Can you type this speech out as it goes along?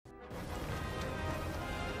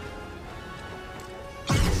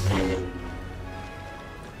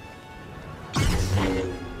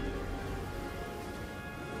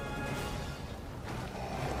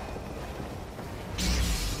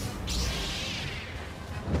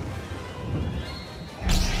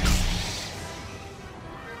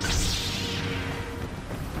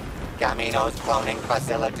Camino's cloning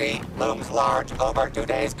facility looms large over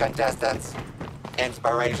today's contestants.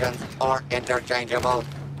 Inspirations are interchangeable.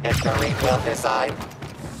 History will decide.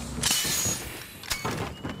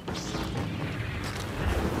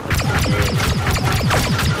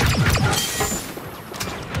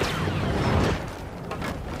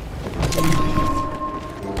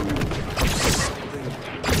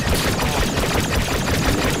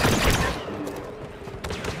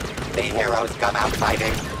 The heroes come out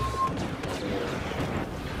fighting.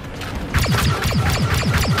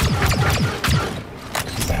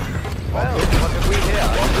 Well, what did we hear?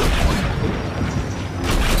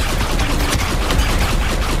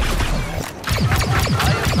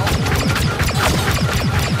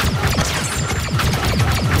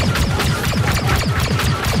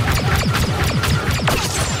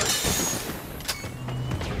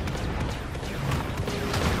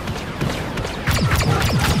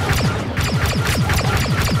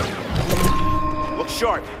 Look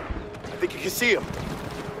sharp. I think you can see him.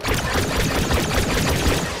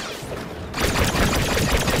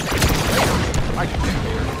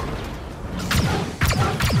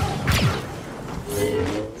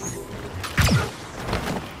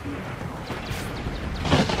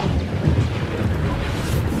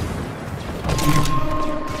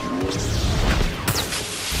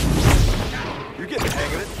 You're getting the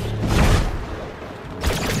hang of it.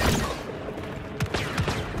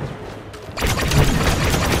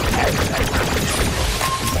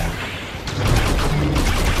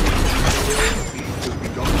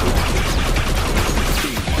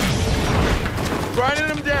 Grinding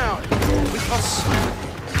him down.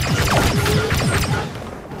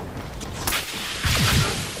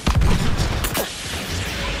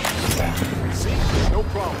 See? No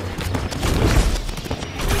problem.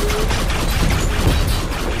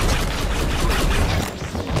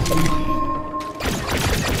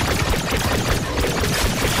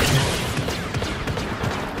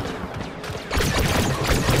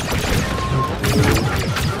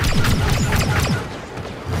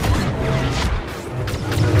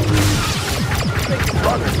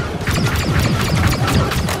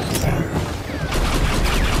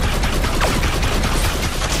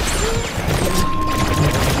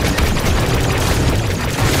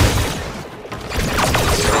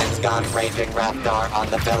 Gun raging Raptor on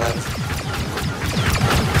the villains.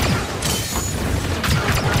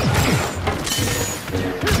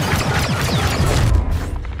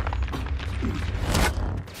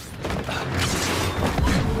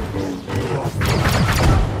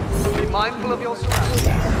 Be mindful of your surroundings.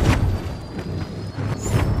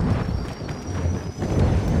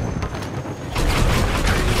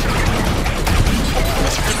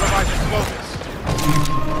 Improvise explosives.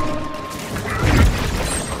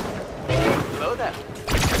 Hello there.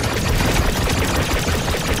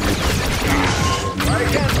 Try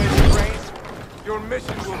again, Major Brains. Your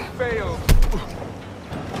mission will fail.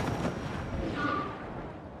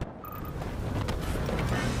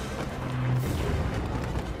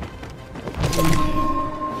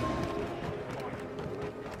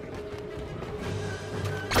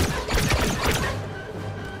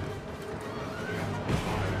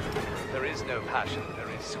 There is no passion, there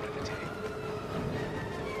is solidity.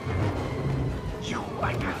 You,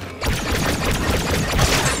 I got it.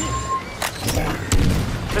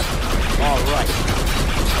 All right.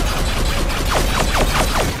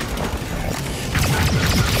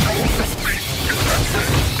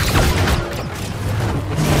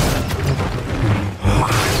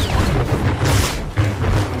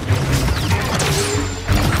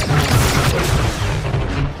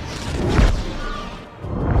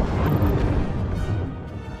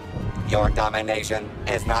 Your domination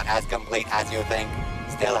is not as complete as you think.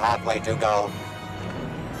 Still halfway to go.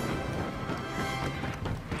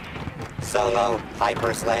 Solo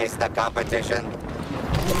hyper slays the competition.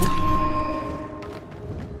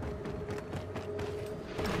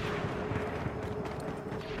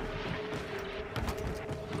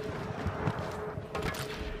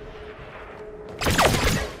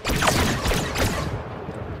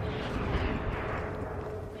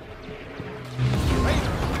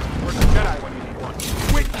 Where's the Jedi when you need one?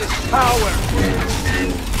 Witness power!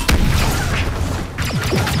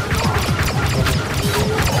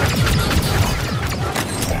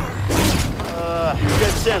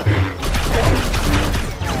 Dead center.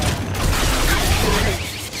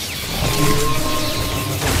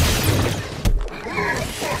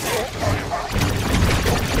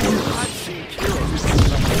 I've seen heroes.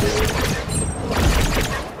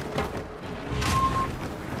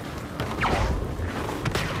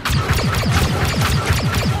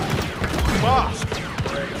 Boss!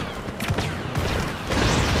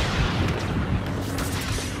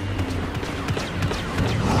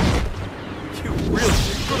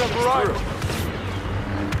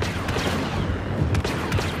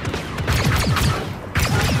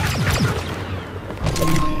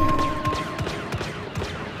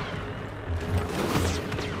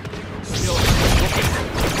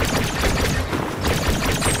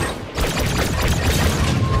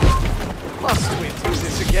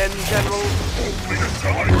 again, General?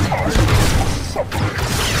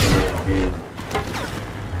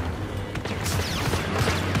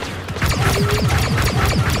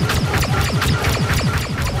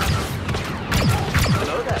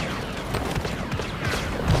 Hello there.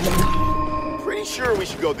 Pretty sure we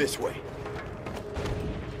should go this way.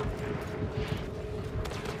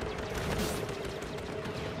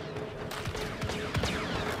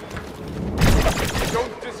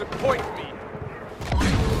 Don't disappoint me.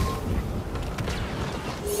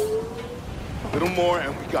 A little more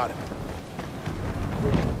and we got him.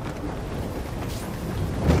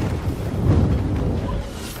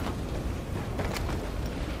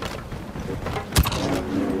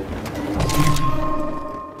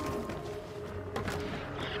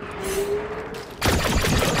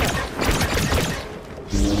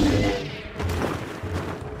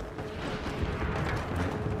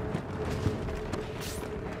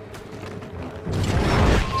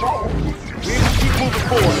 We need to keep moving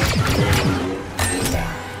forward.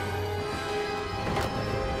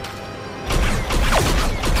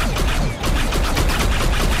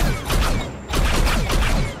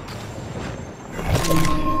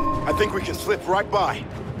 I think we can slip right by.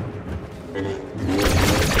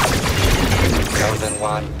 Chosen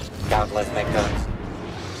one, countless victims.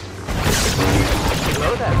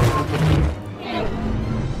 Hello there.